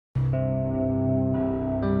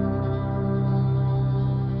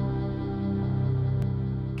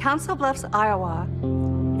Council Bluffs, Iowa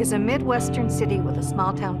is a Midwestern city with a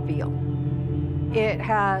small town feel. It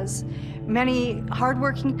has many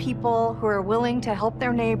hardworking people who are willing to help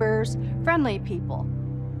their neighbors, friendly people.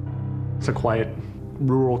 It's a quiet,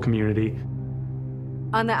 rural community.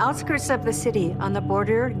 On the outskirts of the city, on the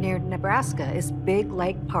border near Nebraska, is Big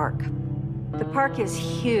Lake Park. The park is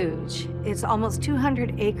huge. It's almost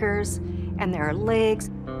 200 acres, and there are lakes,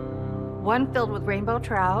 one filled with rainbow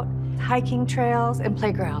trout, hiking trails, and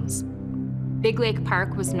playgrounds. Big Lake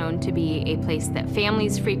Park was known to be a place that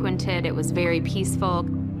families frequented. It was very peaceful.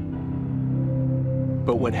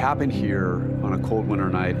 But what happened here on a cold winter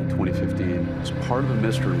night in 2015 was part of a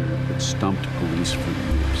mystery that stumped police for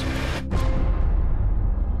years.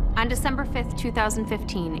 On December 5th,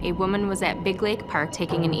 2015, a woman was at Big Lake Park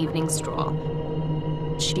taking an evening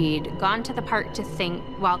stroll. She'd gone to the park to think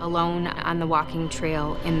while alone on the walking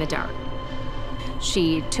trail in the dark.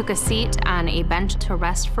 She took a seat on a bench to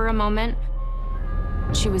rest for a moment.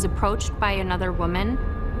 She was approached by another woman.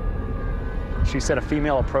 She said a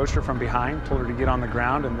female approached her from behind, told her to get on the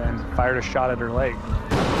ground, and then fired a shot at her leg.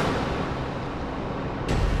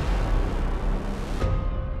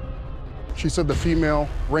 She said the female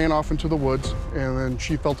ran off into the woods, and then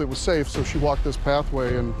she felt it was safe, so she walked this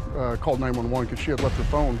pathway and called 911 because she had left her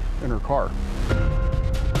phone in her car.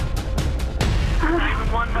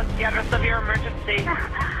 911, what's the address of your emergency?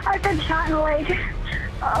 I've been shot in the leg.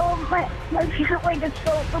 Oh, my leg is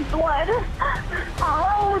filled with blood.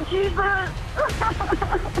 Oh, Jesus.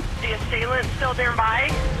 The assailant still nearby?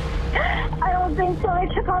 I don't think so. I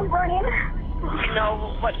took off running. Do you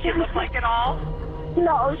know what she looked like at all?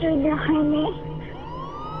 No, she was behind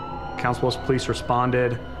me. Council Bluffs police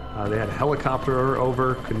responded. They had a helicopter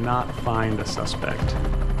over, could not find a suspect.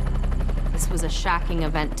 This was a shocking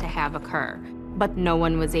event to have occur, but no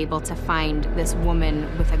one was able to find this woman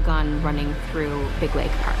with a gun running through Big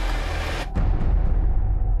Lake Park.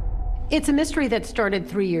 It's a mystery that started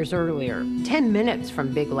 3 years earlier, 10 minutes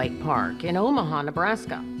from Big Lake Park in Omaha,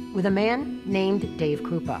 Nebraska, with a man named Dave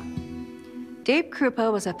Krupa. Dave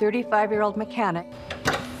Krupa was a 35-year-old mechanic.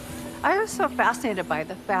 I was so fascinated by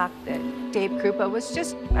the fact that Dave Krupa was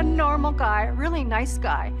just a normal guy, a really nice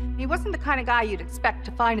guy. He wasn't the kind of guy you'd expect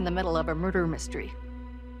to find in the middle of a murder mystery.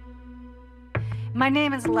 My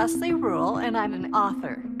name is Leslie Rule, and I'm an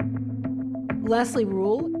author. Leslie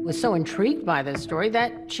Rule was so intrigued by this story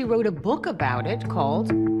that she wrote a book about it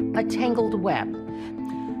called A Tangled Web.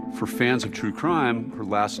 For fans of true crime, her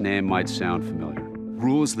last name might sound familiar.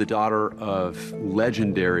 Rule is the daughter of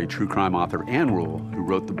legendary true crime author Ann Rule, who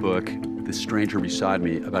wrote the book The Stranger Beside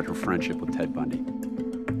Me about her friendship with Ted Bundy.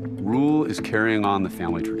 Rule is carrying on the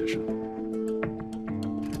family tradition.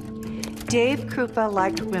 Dave Krupa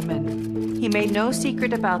liked women. He made no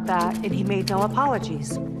secret about that, and he made no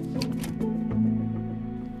apologies.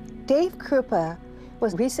 Dave Krupa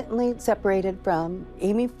was recently separated from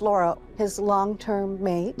Amy Flora, his long-term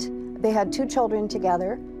mate. They had 2 children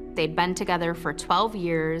together. They'd been together for 12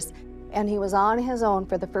 years. And he was on his own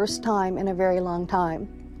for the first time in a very long time.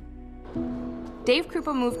 Dave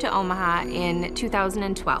Krupa moved to Omaha in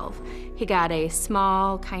 2012. He got a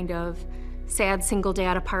small, kind of sad single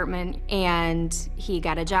dad apartment, and he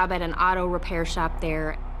got a job at an auto repair shop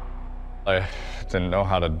there. I didn't know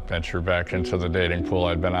how to venture back into the dating pool.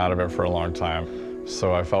 I'd been out of it for a long time,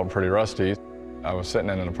 so I felt pretty rusty. I was sitting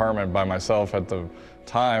in an apartment by myself at the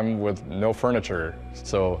time with no furniture,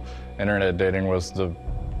 so internet dating was the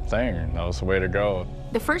thing. That was the way to go.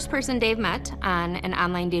 The first person Dave met on an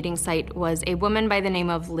online dating site was a woman by the name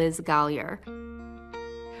of Liz Gollier.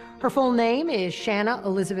 Her full name is Shanna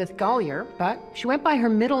Elizabeth Gollier, but she went by her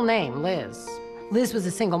middle name, Liz. Liz was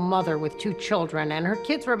a single mother with 2 children, and her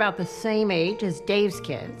kids were about the same age as Dave's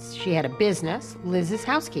kids. She had a business, Liz's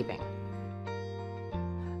Housekeeping.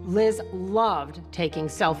 Liz loved taking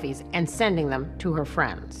selfies and sending them to her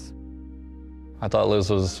friends. I thought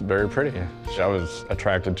Liz was very pretty. I was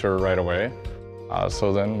attracted to her right away,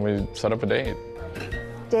 so then we set up a date.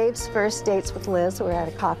 Dave's first dates with Liz were at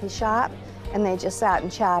a coffee shop, and they just sat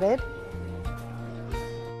and chatted.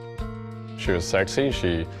 She was sexy,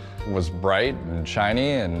 she was bright and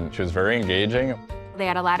shiny, and she was very engaging. They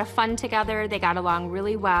had a lot of fun together, they got along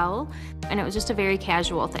really well, and it was just a very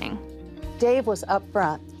casual thing. Dave was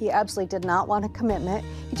upfront. He absolutely did not want a commitment.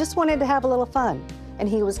 He just wanted to have a little fun. And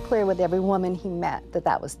he was clear with every woman he met that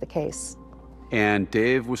that was the case. And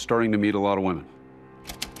Dave was starting to meet a lot of women.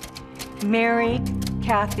 Mary,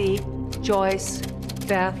 Kathy, Joyce,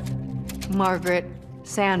 Beth, Margaret,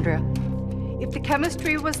 Sandra. If the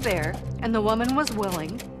chemistry was there and the woman was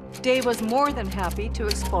willing, Dave was more than happy to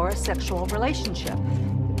explore a sexual relationship.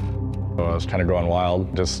 I was kind of going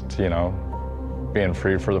wild, just, you know, being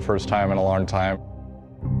free for the first time in a long time.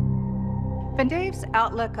 When Dave's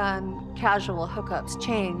outlook on casual hookups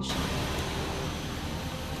changed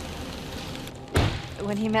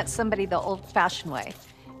when he met somebody the old-fashioned way,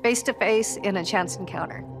 face-to-face in a chance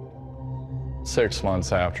encounter. 6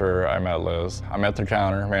 months after I met Liz, I'm at the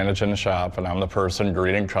counter managing the shop, and I'm the person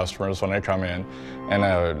greeting customers when they come in, and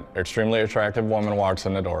an extremely attractive woman walks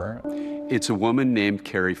in the door. It's a woman named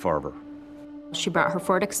Cari Farver. She brought her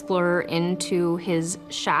Ford Explorer into his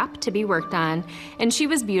shop to be worked on, and she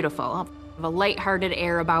was beautiful, a lighthearted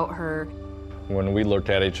air about her. When we looked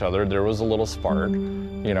at each other, there was a little spark.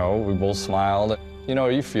 You know, we both smiled. You know,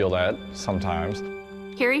 you feel that sometimes.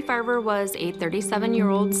 Cari Farver was a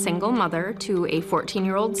 37-year-old single mother to a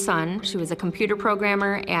 14-year-old son. She was a computer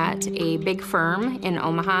programmer at a big firm in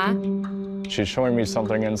Omaha. She's showing me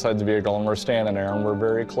something inside the vehicle, and we're standing there, and we're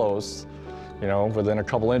very close, you know, within a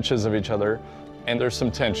couple inches of each other, and there's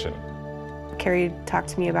some tension. Cari talked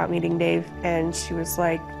to me about meeting Dave, and she was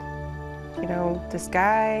like, you know, this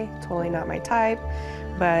guy, totally not my type,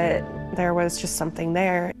 but there was just something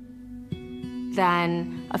there.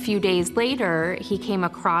 Then a few days later, he came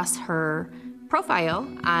across her profile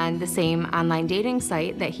on the same online dating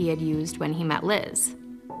site that he had used when he met Liz.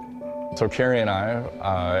 So Cari and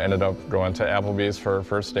I ended up going to Applebee's for our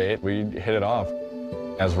first date. We hit it off.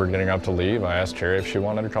 As we're getting up to leave, I asked Cari if she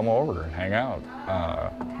wanted to come over and hang out.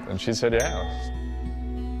 And she said yeah.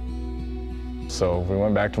 So we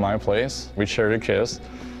went back to my place, we shared a kiss,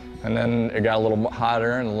 and then it got a little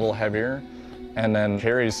hotter and a little heavier. And then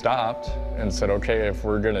Cari stopped and said, okay, if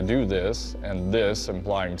we're gonna do this, and this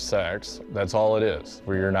implying sex, that's all it is.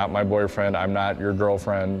 You're not my boyfriend, I'm not your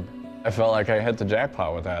girlfriend. I felt like I hit the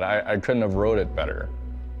jackpot with that. I couldn't have wrote it better.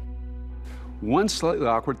 One slightly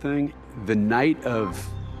awkward thing, the night of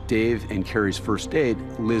Dave and Cari's first date,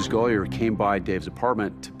 Liz Gollier came by Dave's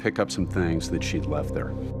apartment to pick up some things that she'd left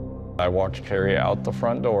there. I walked Cari out the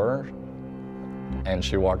front door, and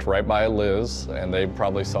she walked right by Liz, and they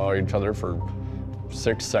probably saw each other for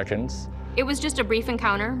 6 seconds. It was just a brief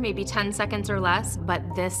encounter, maybe 10 seconds or less, but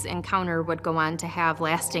this encounter would go on to have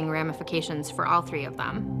lasting ramifications for all three of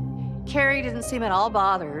them. Cari didn't seem at all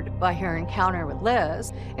bothered by her encounter with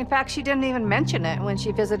Liz. In fact, she didn't even mention it when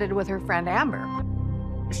she visited with her friend Amber.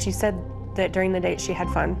 She said that during the date she had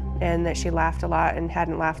fun and that she laughed a lot and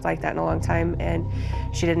hadn't laughed like that in a long time, and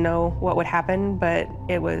she didn't know what would happen, but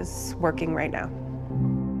it was working right now.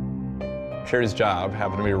 Cari's job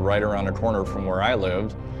happened to be right around the corner from where I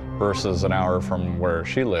lived versus an hour from where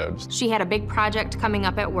she lives. She had a big project coming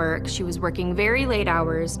up at work. She was working very late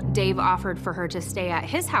hours. Dave offered for her to stay at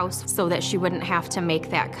his house so that she wouldn't have to make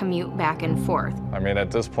that commute back and forth. I mean,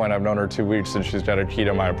 at this point, I've known her 2 weeks and she's got a key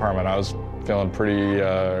to my apartment. I was feeling pretty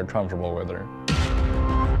comfortable with her.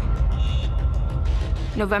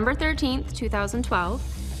 November 13th,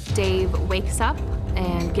 2012, Dave wakes up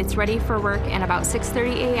and gets ready for work, and about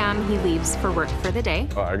 6:30 a.m. he leaves for work for the day.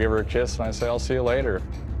 I give her a kiss and I say, I'll see you later.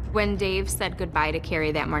 When Dave said goodbye to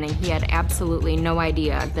Cari that morning, he had absolutely no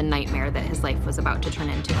idea the nightmare that his life was about to turn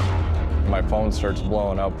into. My phone starts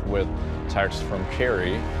blowing up with texts from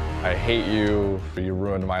Cari. I hate you, you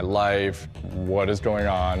ruined my life, what is going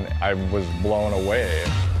on? I was blown away.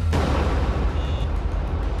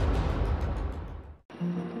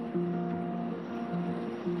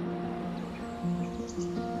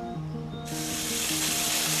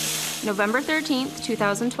 November 13th,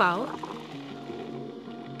 2012.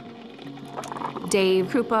 Dave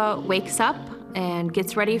Krupa wakes up and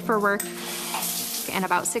gets ready for work. And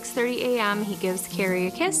about 6:30 a.m., he gives Cari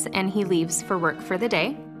a kiss and he leaves for work for the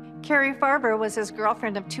day. Cari Farver was his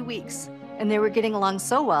girlfriend of 2 weeks, and they were getting along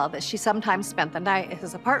so well that she sometimes spent the night at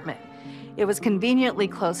his apartment. It was conveniently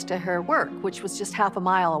close to her work, which was just half a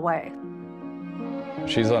mile away.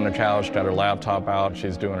 She's on the couch, got her laptop out,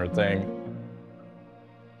 she's doing her thing.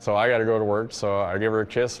 So I got to go to work, so I give her a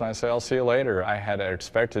kiss and I say, I'll see you later. I had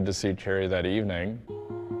expected to see Cari that evening.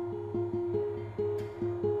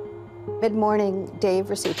 Mid-morning, Dave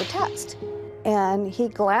received a text, and he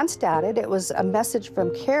glanced at it. It was a message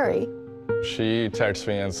from Cari. She texts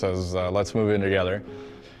me and says, let's move in together,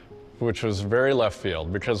 which was very left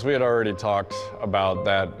field because we had already talked about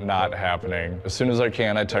that not happening. As soon as I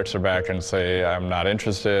can, I text her back and say, I'm not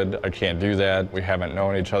interested, I can't do that. We haven't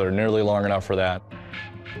known each other nearly long enough for that.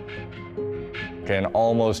 And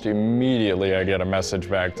almost immediately I get a message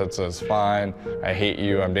back that says, fine, I hate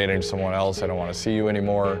you, I'm dating someone else, I don't want to see you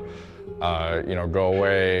anymore, you know, go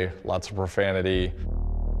away, lots of profanity.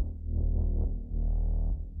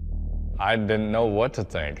 I didn't know what to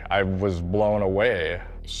think. I was blown away.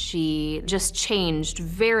 She just changed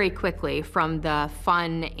very quickly from the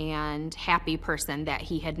fun and happy person that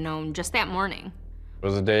he had known just that morning. It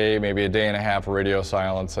was a day, maybe a day and a half of radio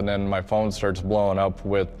silence, and then my phone starts blowing up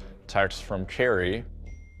with texts from Cari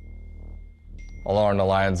along the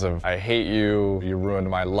lines of, I hate you, you ruined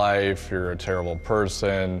my life, you're a terrible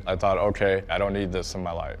person. I thought, okay, I don't need this in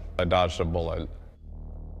my life. I dodged a bullet.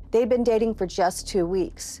 They'd been dating for just 2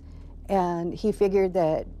 weeks, and he figured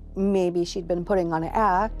that maybe she'd been putting on an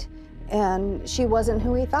act, and she wasn't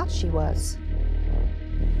who he thought she was.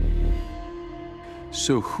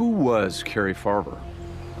 So who was Cari Farver?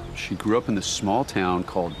 She grew up in this small town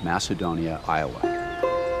called Macedonia, Iowa.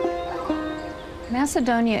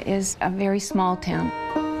 Macedonia is a very small town.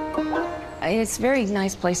 It's a very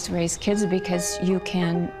nice place to raise kids because you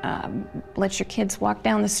can let your kids walk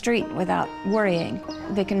down the street without worrying.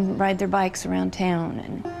 They can ride their bikes around town,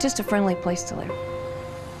 and just a friendly place to live.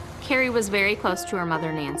 Cari was very close to her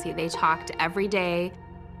mother, Nancy. They talked every day.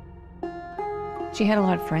 She had a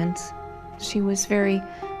lot of friends. She was very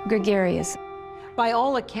gregarious. By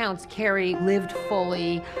all accounts, Cari lived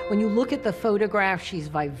fully. When you look at the photograph, she's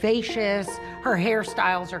vivacious. Her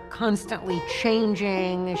hairstyles are constantly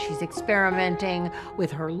changing. She's experimenting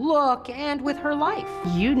with her look and with her life.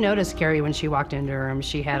 You noticed Cari when she walked into her room.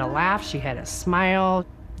 She had a laugh, she had a smile.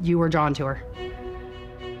 You were drawn to her.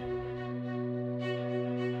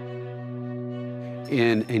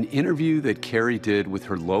 In an interview that Cari did with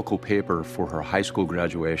her local paper for her high school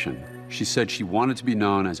graduation, she said she wanted to be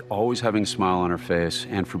known as always having a smile on her face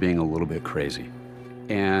and for being a little bit crazy.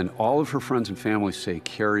 And all of her friends and family say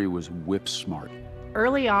Cari was whip smart.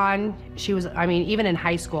 Early on, she was, even in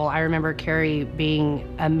high school, I remember Cari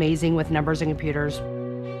being amazing with numbers and computers.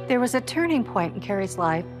 There was a turning point in Cari's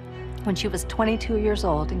life when she was 22 years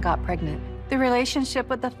old and got pregnant. The relationship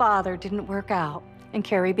with the father didn't work out, and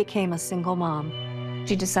Cari became a single mom.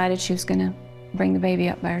 She decided she was going to bring the baby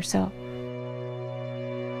up by herself.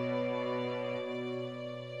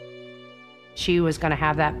 She was going to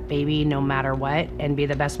have that baby no matter what and be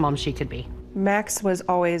the best mom she could be. Max was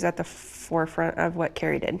always at the forefront of what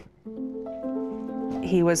Cari did.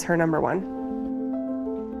 He was her number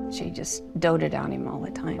one. She just doted on him all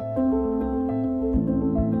the time.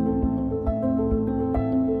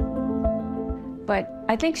 But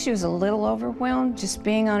I think she was a little overwhelmed just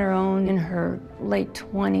being on her own in her late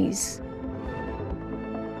 20s.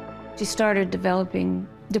 She started developing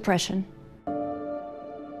depression.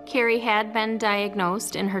 Cari had been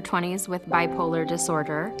diagnosed in her 20s with bipolar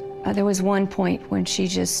disorder. There was one point when she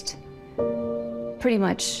just pretty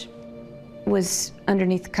much was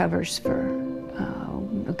underneath the covers for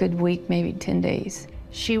a good week, maybe 10 days.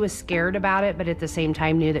 She was scared about it, but at the same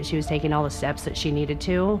time knew that she was taking all the steps that she needed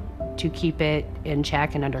to keep it in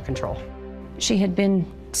check and under control. She had been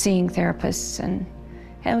seeing therapists and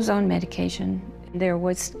was on medication. There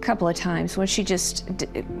was a couple of times when she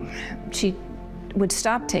would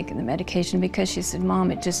stop taking the medication because she said,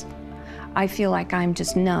 Mom, I feel like I'm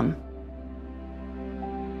just numb.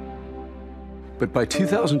 But by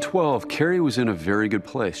 2012, Cari was in a very good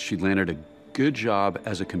place. She landed a good job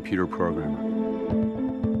as a computer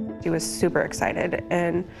programmer. She was super excited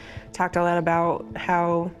and talked a lot about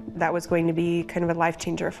how that was going to be kind of a life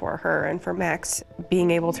changer for her and for Max,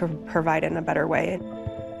 being able to provide in a better way.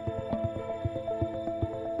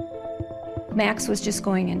 Max was just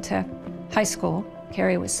going into high school.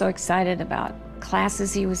 Cari was so excited about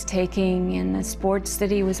classes he was taking and the sports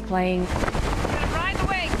that he was playing. Ride the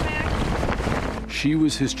waves, Max. She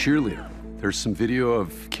was his cheerleader. There's some video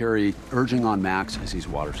of Cari urging on Max as he's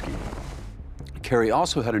water skiing. Cari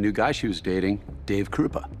also had a new guy she was dating, Dave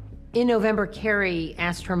Krupa. In November, Cari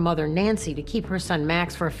asked her mother, Nancy, to keep her son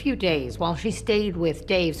Max for a few days while she stayed with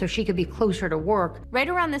Dave so she could be closer to work. Right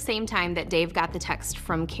around the same time that Dave got the text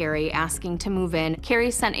from Cari asking to move in, Cari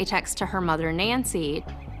sent a text to her mother, Nancy.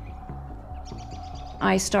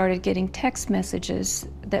 I started getting text messages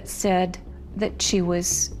that said that she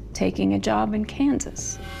was taking a job in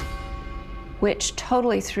Kansas, which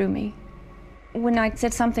totally threw me. When I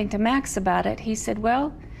said something to Max about it, he said,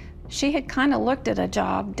 well, she had kind of looked at a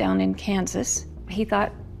job down in Kansas. He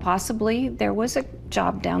thought possibly there was a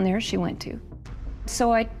job down there she went to.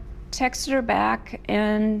 So I texted her back,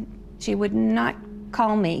 and she would not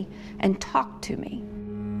call me and talk to me.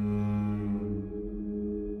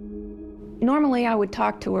 Normally, I would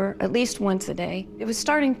talk to her at least once a day. It was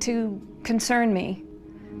starting to concern me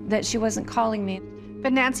that she wasn't calling me.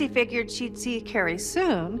 But Nancy figured she'd see Cari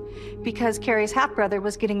soon because Cari's half-brother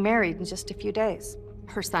was getting married in just a few days.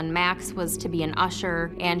 Her son Max was to be an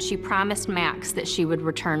usher, and she promised Max that she would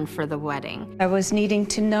return for the wedding. I was needing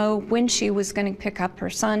to know when she was going to pick up her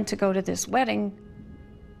son to go to this wedding.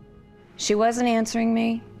 She wasn't answering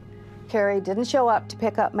me. Cari didn't show up to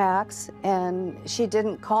pick up Max, and she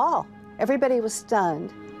didn't call Everybody was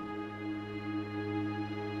stunned.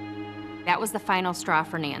 That was the final straw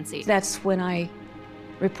for Nancy. That's when I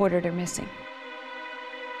reported her missing.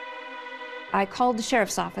 I called the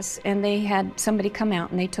sheriff's office, and they had somebody come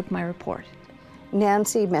out, and they took my report.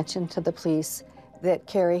 Nancy mentioned to the police that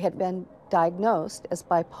Cari had been diagnosed as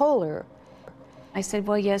bipolar. I said,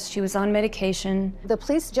 well, yes, she was on medication. The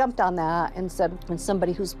police jumped on that and said when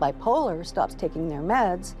somebody who's bipolar stops taking their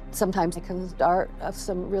meds, sometimes it can start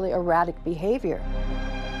some really erratic behavior.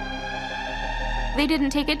 They didn't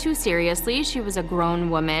take it too seriously. She was a grown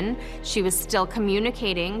woman. She was still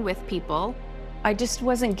communicating with people. I just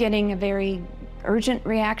wasn't getting a very urgent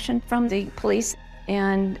reaction from the police,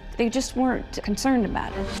 and they just weren't concerned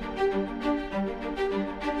about it.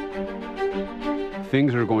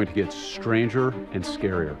 Things are going to get stranger and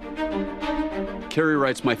scarier. Cari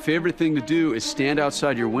writes, my favorite thing to do is stand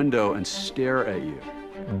outside your window and stare at you.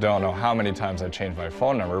 Don't know how many times I changed my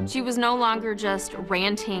phone number. She was no longer just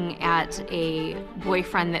ranting at a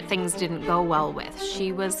boyfriend that things didn't go well with.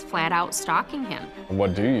 She was flat out stalking him.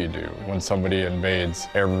 What do you do when somebody invades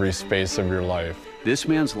every space of your life? This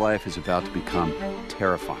man's life is about to become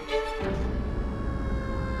terrifying.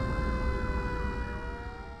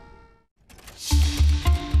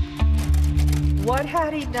 What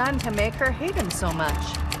had he done to make her hate him so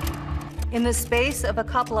much? In the space of a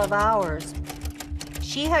couple of hours,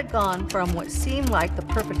 she had gone from what seemed like the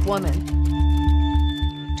perfect woman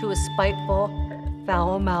to a spiteful,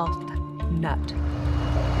 foul-mouthed nut.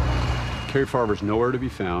 Cari Farver's nowhere to be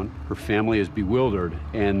found. Her family is bewildered,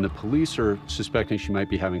 and the police are suspecting she might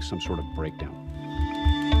be having some sort of breakdown.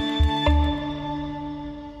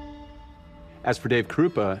 As for Dave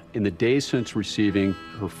Krupa, in the days since receiving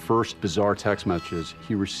her first bizarre text messages,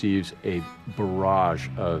 he receives a barrage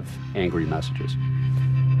of angry messages.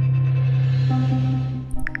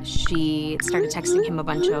 She started texting him a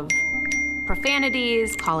bunch of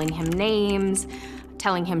profanities, calling him names,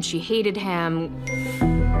 telling him she hated him.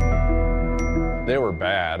 They were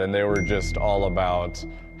bad, and they were just all about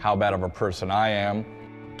how bad of a person I am.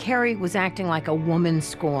 Cari was acting like a woman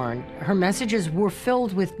scorned. Her messages were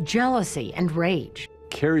filled with jealousy and rage.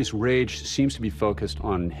 Cari's rage seems to be focused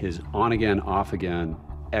on his on-again, off-again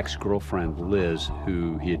ex-girlfriend, Liz,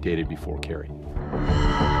 who he had dated before Cari.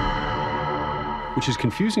 Which is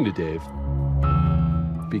confusing to Dave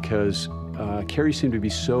because Cari seemed to be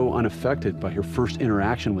so unaffected by her first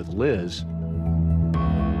interaction with Liz.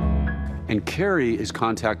 And Cari is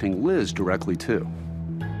contacting Liz directly too.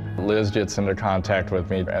 Liz gets into contact with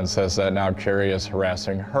me and says that now Cari is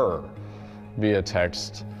harassing her via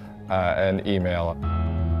text and email.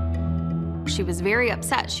 She was very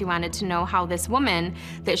upset. She wanted to know how this woman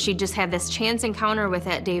that she just had this chance encounter with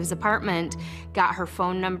at Dave's apartment got her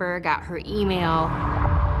phone number, got her email.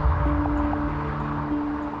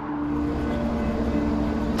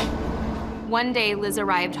 One day, Liz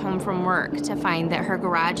arrived home from work to find that her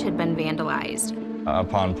garage had been vandalized.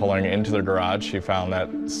 Upon pulling into the garage, she found that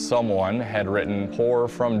someone had written "whore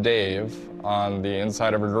from Dave" on the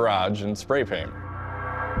inside of her garage in spray paint.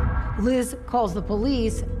 Liz calls the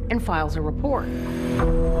police and files a report.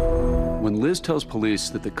 When Liz tells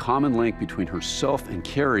police that the common link between herself and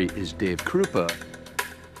Cari is Dave Krupa,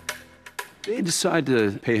 they decide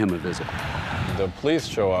to pay him a visit. The police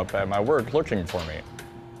show up at my work looking for me,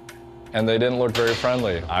 and they didn't look very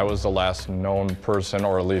friendly. I was the last known person,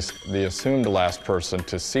 or at least the assumed last person,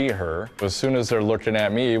 to see her. As soon as they're looking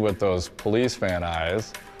at me with those policeman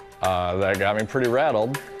eyes, that got me pretty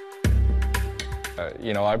rattled.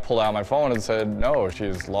 You know, I pulled out my phone and said, no,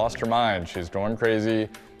 she's lost her mind. She's going crazy.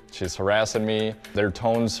 She's harassing me. Their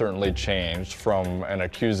tone certainly changed from an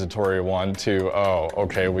accusatory one to, oh,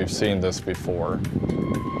 okay, we've seen this before.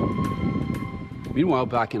 Meanwhile,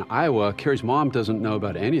 back in Iowa, Cari's mom doesn't know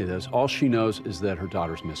about any of this. All she knows is that her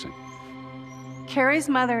daughter's missing. Cari's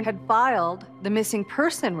mother had filed the missing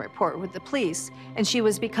person report with the police, and she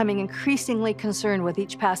was becoming increasingly concerned with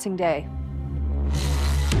each passing day.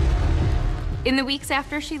 In the weeks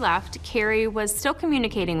after she left, Cari was still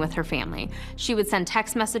communicating with her family. She would send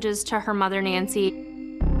text messages to her mother, Nancy.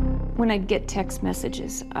 When I'd get text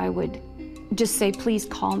messages, I would just say, please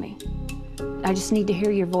call me. I just need to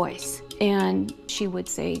hear your voice. And she would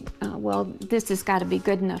say, well, this has got to be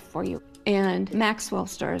good enough for you. And Maxwell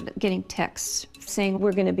started getting texts saying,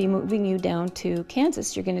 we're going to be moving you down to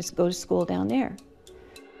Kansas. You're going to go to school down there.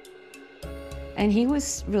 And he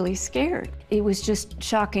was really scared. It was just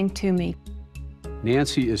shocking to me.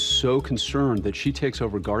 Nancy is so concerned that she takes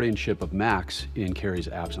over guardianship of Max in Cari's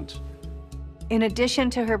absence. In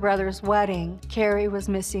addition to her brother's wedding, Cari was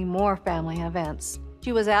missing more family events.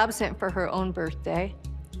 She was absent for her own birthday.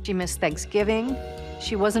 She missed Thanksgiving.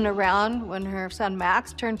 She wasn't around when her son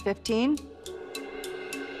Max turned 15.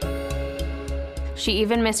 She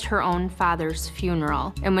even missed her own father's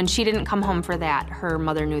funeral. And when she didn't come home for that, her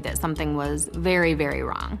mother knew that something was very, very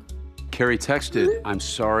wrong. Cari texted, "I'm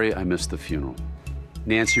sorry I missed the funeral."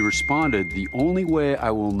 Nancy responded, "The only way I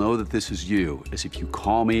will know that this is you is if you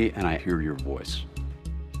call me and I hear your voice."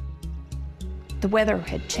 The weather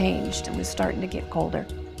had changed and was starting to get colder.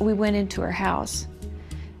 We went into her house,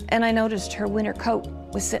 and I noticed her winter coat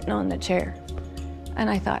was sitting on the chair. And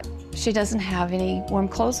I thought, she doesn't have any warm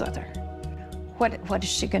clothes with her. What is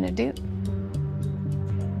she gonna do?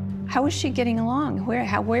 How is she getting along?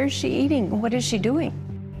 Where is she eating? What is she doing?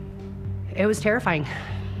 It was terrifying.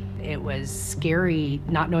 It was scary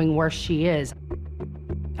not knowing where she is.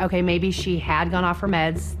 Okay, maybe she had gone off her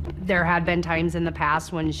meds. There had been times in the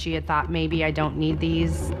past when she had thought, maybe I don't need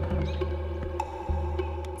these.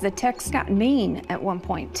 The text got mean at one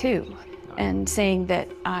point too, and saying that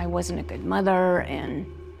I wasn't a good mother and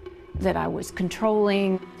that I was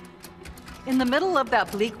controlling. In the middle of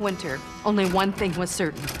that bleak winter, only one thing was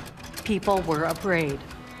certain. People were afraid.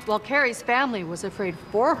 While Cari's family was afraid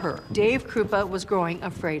for her, Dave Krupa was growing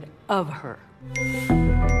afraid of her.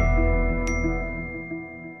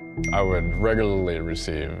 I would regularly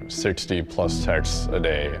receive 60 plus texts a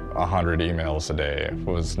day, 100 emails a day. It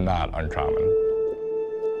was not uncommon.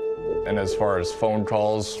 And as far as phone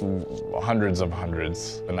calls, hundreds.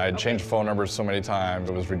 And I'd changed phone numbers so many times,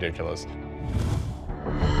 it was ridiculous.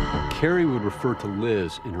 Cari would refer to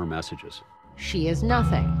Liz in her messages. She is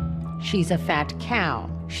nothing. She's a fat cow.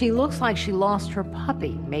 She looks like she lost her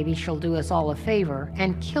puppy. Maybe she'll do us all a favor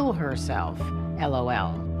and kill herself,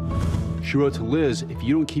 LOL. She wrote to Liz, "If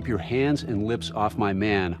you don't keep your hands and lips off my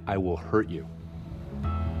man, I will hurt you."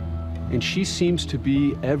 And she seems to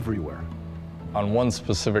be everywhere. On one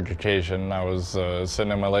specific occasion, I was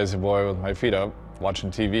sitting in my lazy boy with my feet up, watching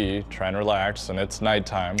TV, trying to relax, and it's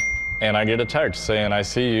nighttime. And I get a text saying, "I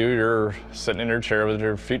see you, you're sitting in your chair with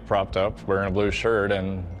your feet propped up, wearing a blue shirt,"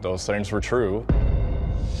 and those things were true.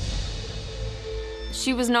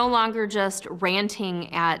 She was no longer just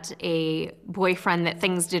ranting at a boyfriend that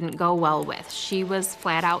things didn't go well with. She was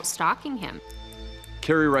flat out stalking him.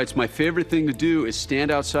 Cari writes, "My favorite thing to do is stand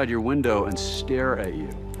outside your window and stare at you."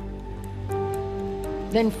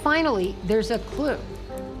 Then finally, there's a clue.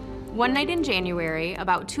 One night in January,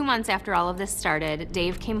 about 2 months after all of this started,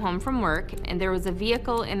 Dave came home from work and there was a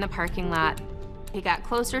vehicle in the parking lot. He got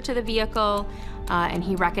closer to the vehicle and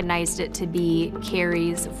he recognized it to be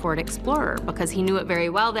Cari's Ford Explorer because he knew it very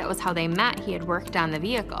well. That was how they met. He had worked on the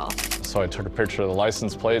vehicle. So I took a picture of the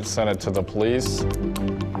license plate, sent it to the police.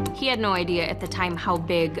 He had no idea at the time how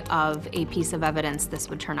big of a piece of evidence this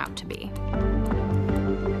would turn out to be.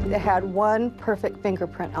 It had one perfect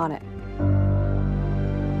fingerprint on it.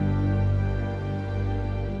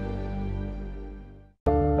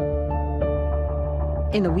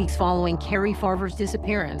 In the weeks following Cari Farver's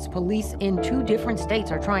disappearance, police in 2 different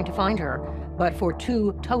states are trying to find her, but for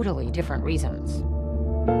 2 totally different reasons.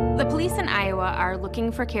 The police in Iowa are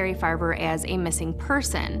looking for Cari Farver as a missing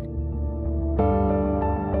person.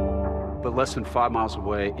 But less than 5 miles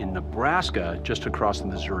away in Nebraska, just across the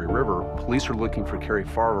Missouri River, police are looking for Cari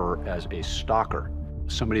Farver as a stalker,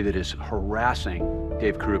 somebody that is harassing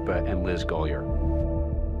Dave Krupa and Liz Gollier.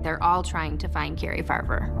 They're all trying to find Cari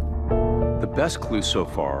Farver. The best clue so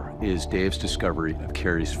far is Dave's discovery of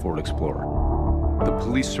Cari's Ford Explorer. The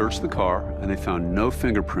police searched the car and they found no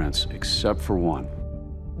fingerprints except for one.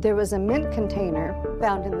 There was a mint container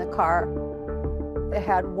found in the car that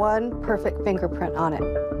had one perfect fingerprint on it.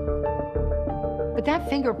 But that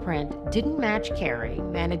fingerprint didn't match Cari,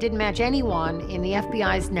 and it didn't match anyone in the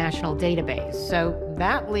FBI's national database. So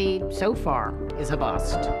that lead, so far, is a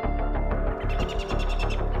bust.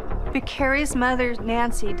 But Cari's mother,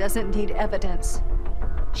 Nancy, doesn't need evidence.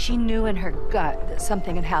 She knew in her gut that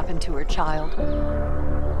something had happened to her child.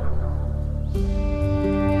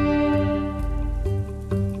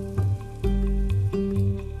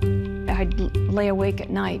 I'd lay awake at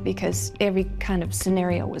night because every kind of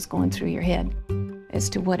scenario was going through your head as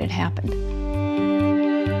to what had happened.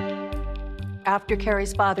 After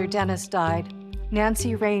Cari's father, Dennis, died,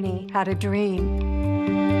 Nancy Rainey had a dream.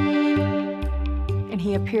 And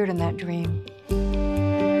he appeared in that dream.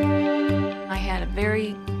 I had a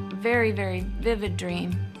very, very, very vivid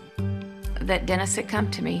dream that Dennis had come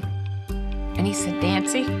to me. And he said,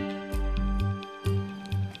 "Nancy,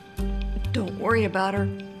 don't worry about her.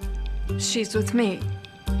 She's with me."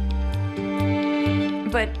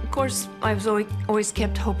 But of course, I was always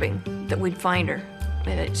kept hoping that we'd find her,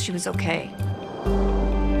 that she was okay.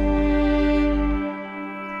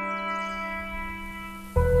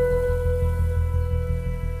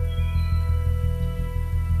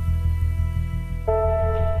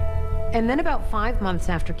 And then about 5 months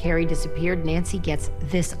after Cari disappeared, Nancy gets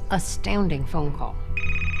this astounding phone call.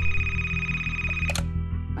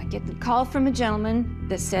 I get the call from a gentleman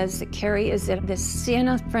that says that Cari is at the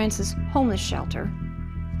Siena Francis homeless shelter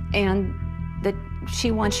and that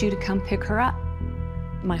she wants you to come pick her up.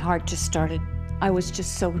 My heart just started. I was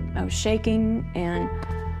shaking, and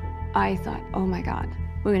I thought, oh my God,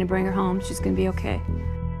 we're gonna bring her home, she's gonna be okay.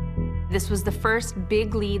 This was the first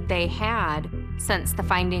big lead they had since the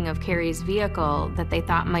finding of Cari's vehicle that they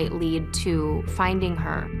thought might lead to finding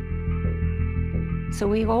her. So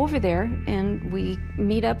we go over there and we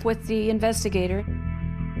meet up with the investigator.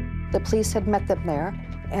 The police had met them there,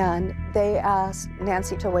 and they asked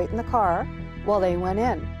Nancy to wait in the car while they went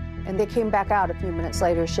in. And they came back out a few minutes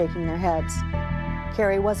later shaking their heads.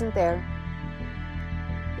 Cari wasn't there.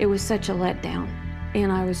 It was such a letdown,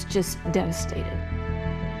 and I was just devastated.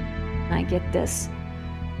 I get this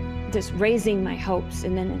raising my hopes,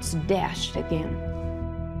 and then it's dashed again.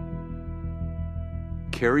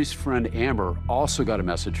 Cari's friend Amber also got a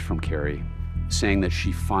message from Cari saying that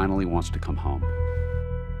she finally wants to come home.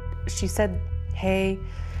 She said, hey,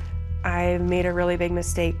 I made a really big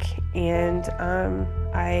mistake, and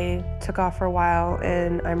I took off for a while,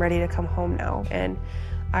 and I'm ready to come home now. And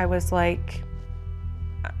I was like,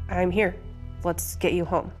 I'm here. Let's get you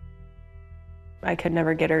home. I could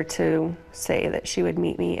never get her to say that she would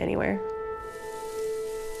meet me anywhere.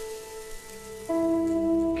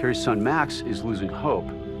 Cari's son Max is losing hope,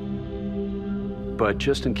 but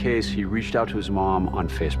just in case, he reached out to his mom on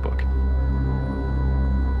Facebook.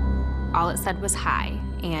 All it said was hi,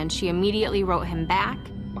 and she immediately wrote him back,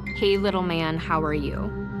 hey little man, how are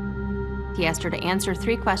you? He asked her to answer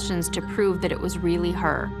 3 questions to prove that it was really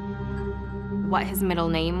her. What his middle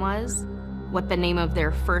name was, what the name of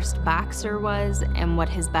their first boxer was, and what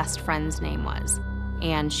his best friend's name was.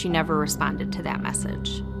 And she never responded to that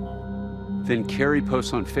message. Then Cari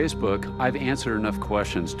posts on Facebook, I've answered enough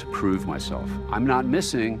questions to prove myself. I'm not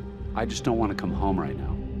missing, I just don't want to come home right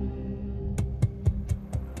now.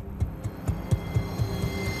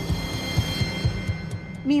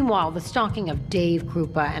 Meanwhile, the stalking of Dave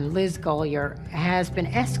Krupa and Liz Gollier has been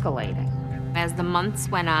escalating. As the months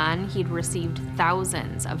went on, he'd received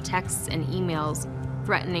thousands of texts and emails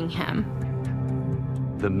threatening him.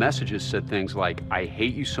 The messages said things like, I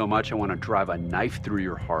hate you so much I want to drive a knife through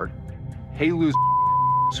your heart. Hey, lose,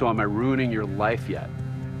 so am I ruining your life yet?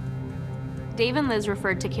 Dave and Liz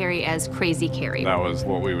referred to Cari as Crazy Cari. That was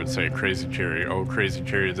what we would say, Crazy Cari. Oh, Crazy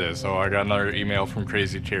Cari this. Oh, I got another email from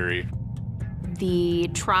Crazy Cari. The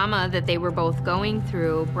trauma that they were both going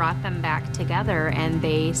through brought them back together, and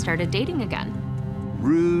they started dating again.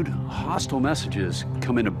 Rude, hostile messages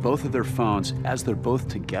come into both of their phones as they're both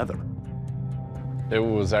together. It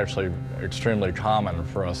was actually extremely common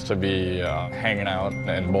for us to be hanging out,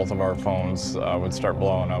 and both of our phones would start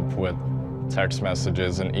blowing up with text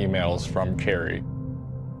messages and emails from Cari.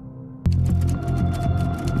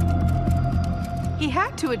 He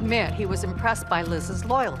had to admit he was impressed by Liz's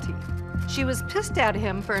loyalty. She was pissed at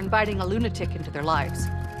him for inviting a lunatic into their lives,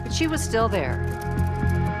 but she was still there.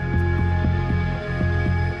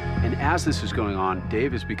 And as this is going on,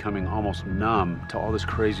 Dave is becoming almost numb to all this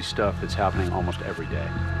crazy stuff that's happening almost every day.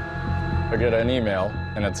 I get an email,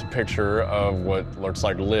 and it's a picture of what looks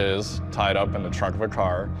like Liz tied up in the trunk of a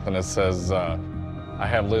car, and it says, I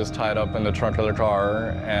have Liz tied up in the trunk of the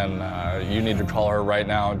car, and you need to call her right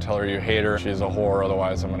now and tell her you hate her. She's a whore,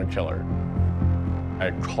 otherwise I'm gonna kill her. I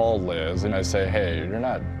call Liz and I say, hey, you're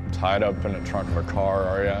not tied up in the trunk of a car,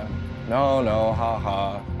 are you? No,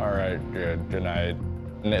 haha. All right, good night.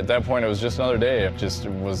 And at that point, it was just another day. It just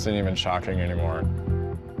wasn't even shocking anymore.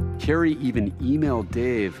 Cari even emailed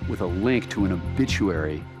Dave with a link to an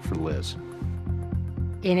obituary for Liz.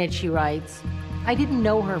 In it, she writes, I didn't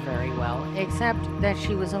know her very well, except that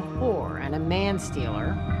she was a whore and a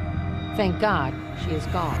man-stealer. Thank God she is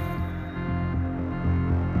gone.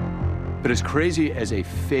 But as crazy as a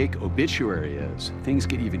fake obituary is, things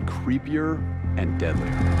get even creepier and deadlier.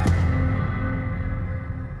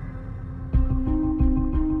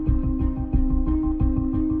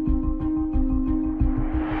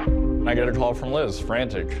 I get a call from Liz,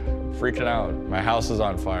 frantic, freaking out. My house is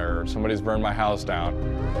on fire. Somebody's burned my house down.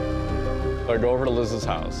 So I go over to Liz's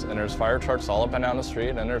house, and there's fire trucks all up and down the street,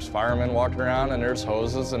 and there's firemen walking around, and there's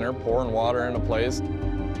hoses, and they're pouring water into place.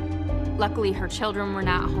 Luckily, her children were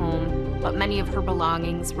not home, but many of her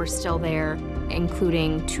belongings were still there,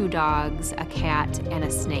 including 2 dogs, a cat, and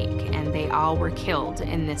a snake, and they all were killed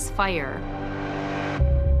in this fire.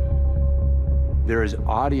 There is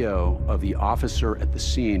audio of the officer at the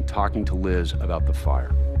scene talking to Liz about the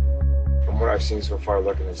fire. From what I've seen so far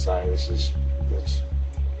looking inside, it's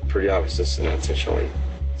pretty obvious this is an intentionally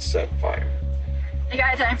set fire. The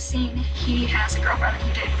guy that I'm seeing, he has a girlfriend that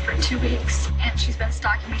he dated for 2 weeks, and she's been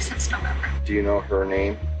stalking me since November. Do you know her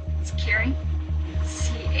name? It's Cari,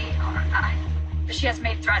 C-A-R-I. She has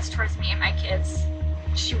made threats towards me and my kids.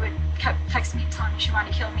 She would kept texting me telling me she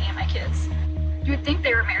wanted to kill me and my kids. You would think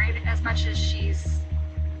they were married as much as she's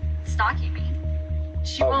stalking me.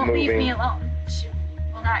 She won't leave me alone. She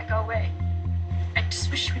will not go away. I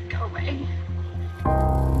just wish she would go away.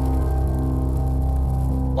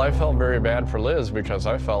 I felt very bad for Liz because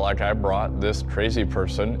I felt like I brought this crazy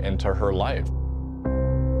person into her life.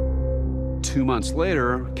 2 months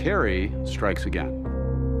later, Cari strikes again.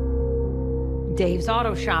 Dave's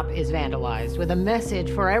auto shop is vandalized with a message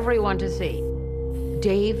for everyone to see.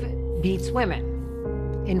 Dave beats women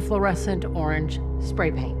in fluorescent orange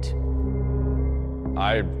spray paint.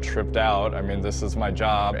 I tripped out. I mean, this is my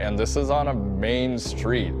job, and this is on a main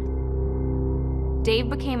street. Dave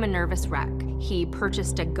became a nervous wreck. He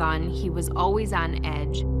purchased a gun. He was always on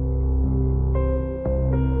edge.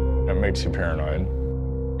 It makes you paranoid.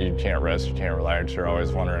 You can't rest, you can't relax. You're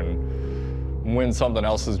always wondering when something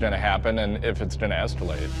else is going to happen and if it's going to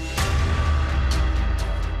escalate.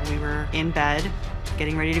 We were in bed,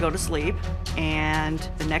 getting ready to go to sleep, and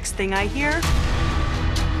the next thing I hear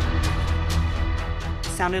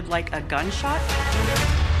sounded like a gunshot.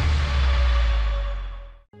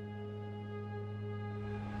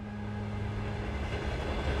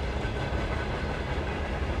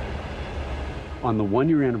 On the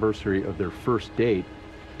 1-year anniversary of their first date,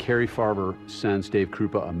 Cari Farver sends Dave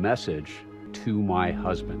Krupa a message, "To my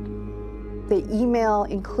husband." The email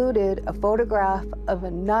included a photograph of a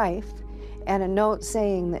knife and a note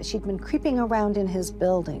saying that she'd been creeping around in his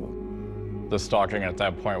building. The stalking at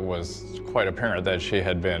that point was quite apparent that she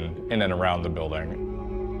had been in and around the building.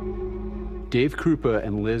 Dave Krupa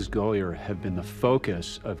and Liz Gollier have been the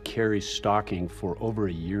focus of Cari's stalking for over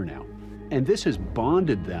a year now. And this has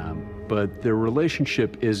bonded them, but their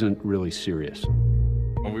relationship isn't really serious.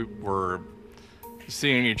 We were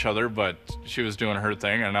seeing each other, but she was doing her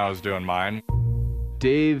thing and I was doing mine.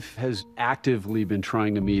 Dave has actively been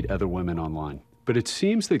trying to meet other women online, but it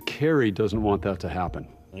seems that Cari doesn't want that to happen.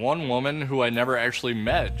 One woman who I never actually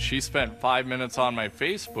met, she spent 5 minutes on my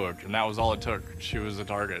Facebook, and that was all it took. She was a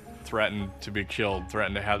target, threatened to be killed,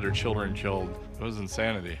 threatened to have their children killed. It was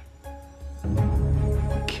insanity.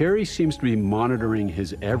 Cari seems to be monitoring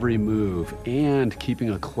his every move and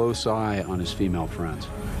keeping a close eye on his female friends.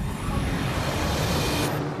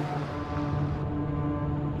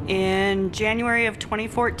 In January of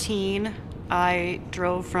 2014, I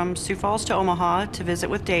drove from Sioux Falls to Omaha to visit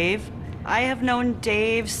with Dave. I have known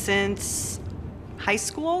Dave since high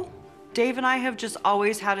school. Dave and I have just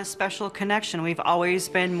always had a special connection. We've always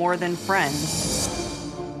been more than friends.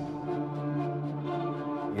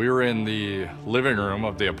 We were in the living room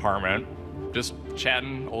of the apartment, just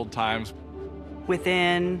chatting old times.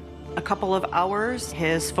 Within a couple of hours,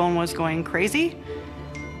 his phone was going crazy.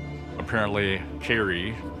 Apparently,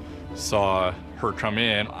 Cari saw her come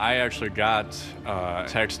in. I actually got a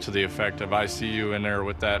text to the effect of, "I see you in there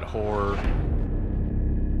with that whore."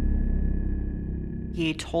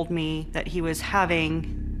 He told me that he was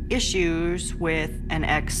having issues with an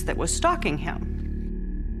ex that was stalking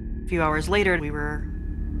him. A few hours later, we were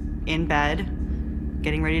in bed,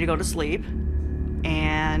 getting ready to go to sleep,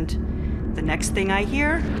 and the next thing I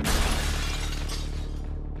hear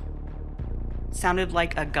sounded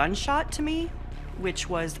like a gunshot to me, which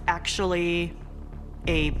was actually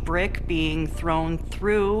a brick being thrown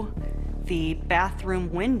through the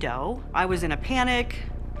bathroom window. I was in a panic.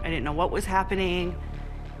 I didn't know what was happening.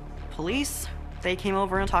 Police, they came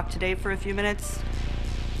over and talked to Dave for a few minutes.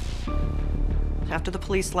 After the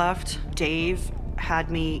police left, Dave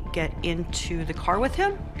had me get into the car with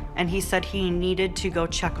him, and he said he needed to go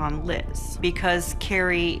check on Liz because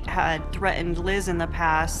Cari had threatened Liz in the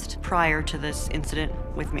past prior to this incident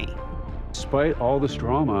with me. Despite all this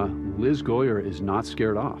drama, Liz Gollier is not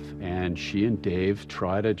scared off, and she and Dave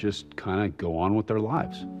try to just kind of go on with their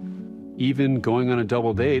lives, even going on a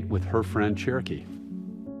double date with her friend Cherokee.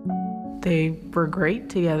 They were great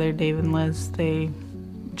together, Dave and Liz. They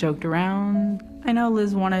joked around. I know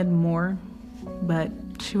Liz wanted more, but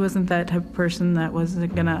she wasn't that type of person that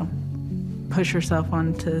wasn't gonna push herself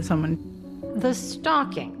onto someone. The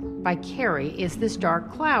stalking by Cari is this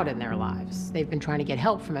dark cloud in their lives. They've been trying to get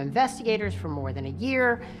help from investigators for more than a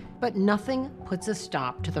year, but nothing puts a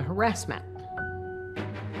stop to the harassment.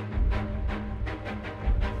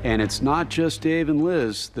 And it's not just Dave and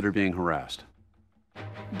Liz that are being harassed.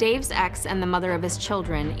 Dave's ex and the mother of his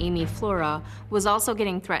children, Amy Flora, was also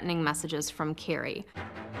getting threatening messages from Cari.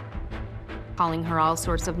 calling her all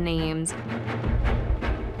sorts of names.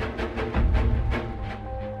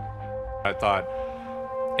 I thought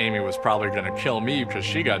Amy was probably going to kill me because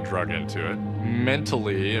she got drugged into it.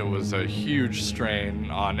 Mentally, it was a huge strain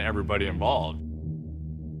on everybody involved.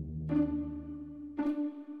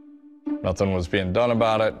 Nothing was being done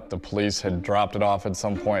about it. The police had dropped it off at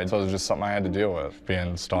some point, so it was just something I had to deal with.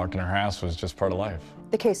 Being stalked and harassed was just part of life.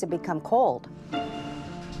 The case had become cold.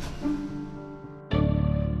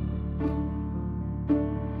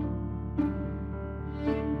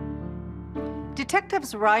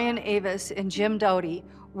 Detectives Ryan Avis and Jim Doty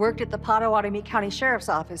worked at the Pottawatomie County Sheriff's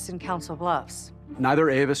Office in Council Bluffs. Neither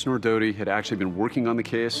Avis nor Doty had actually been working on the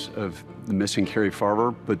case of the missing Cari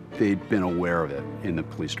Farver, but they'd been aware of it in the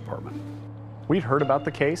police department. We'd heard about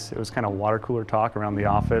the case. It was kind of water cooler talk around the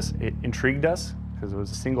office. It intrigued us because it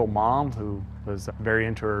was a single mom who was very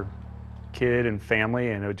into her kid and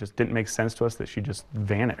family, and it just didn't make sense to us that she just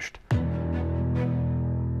vanished.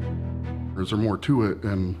 Is there more to it,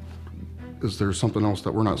 and is there something else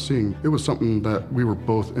that we're not seeing? It was something that we were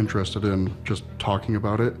both interested in just talking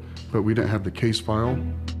about it, but we didn't have the case file.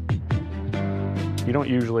 You don't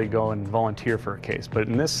usually go and volunteer for a case, but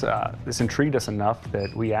in this intrigued us enough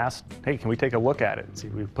that we asked, hey, can we take a look at it and see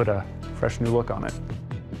if we put a fresh new look on it?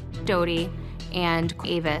 Doty and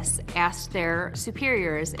Avis asked their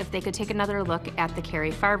superiors if they could take another look at the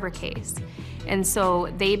Cari Farver case. And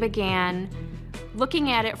so they began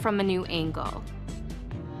looking at it from a new angle.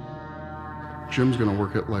 Jim's gonna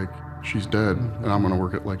work it like she's dead, and I'm gonna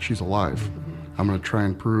work it like she's alive. I'm gonna try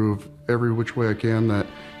and prove every which way I can that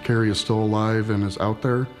Cari is still alive and is out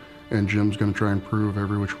there, and Jim's gonna try and prove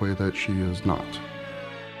every which way that she is not.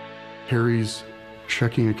 Cari's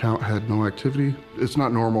checking account had no activity. It's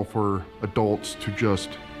not normal for adults to just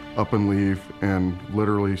up and leave and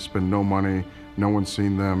literally spend no money, no one's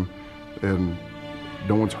seen them, and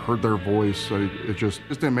no one's heard their voice. It just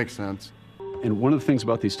didn't make sense. And one of the things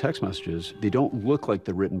about these text messages, they don't look like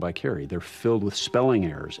they're written by Cari. They're filled with spelling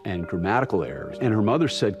errors and grammatical errors. And her mother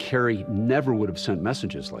said Cari never would have sent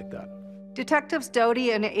messages like that. Detectives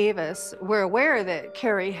Doty and Avis were aware that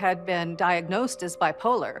Cari had been diagnosed as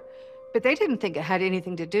bipolar, but they didn't think it had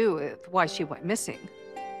anything to do with why she went missing.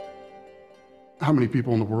 How many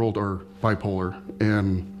people in the world are bipolar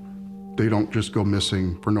and they don't just go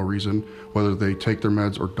missing for no reason, whether they take their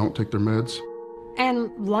meds or don't take their meds?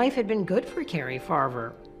 And life had been good for Cari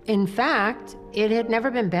Farver. In fact, it had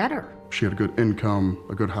never been better. She had a good income,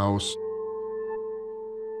 a good house.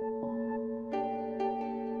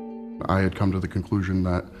 I had come to the conclusion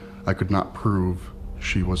that I could not prove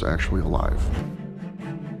she was actually alive.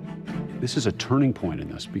 This is a turning point in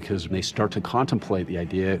this because they start to contemplate the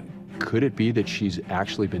idea, could it be that she's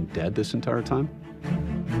actually been dead this entire time?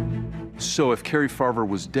 So if Cari Farver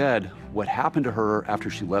was dead, what happened to her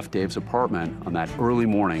after she left Dave's apartment on that early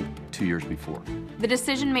morning 2 years before? The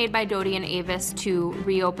decision made by Doty and Avis to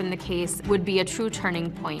reopen the case would be a true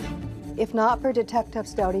turning point. If not for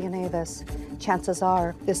Detectives Doty and Avis, chances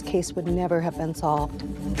are this case would never have been solved.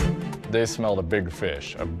 They smelled a big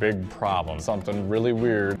fish, a big problem, something really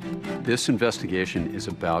weird. This investigation is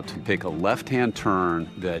about to take a left-hand turn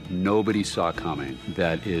that nobody saw coming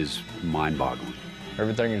that is mind-boggling.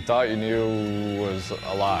 Everything you thought you knew was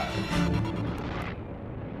a lie.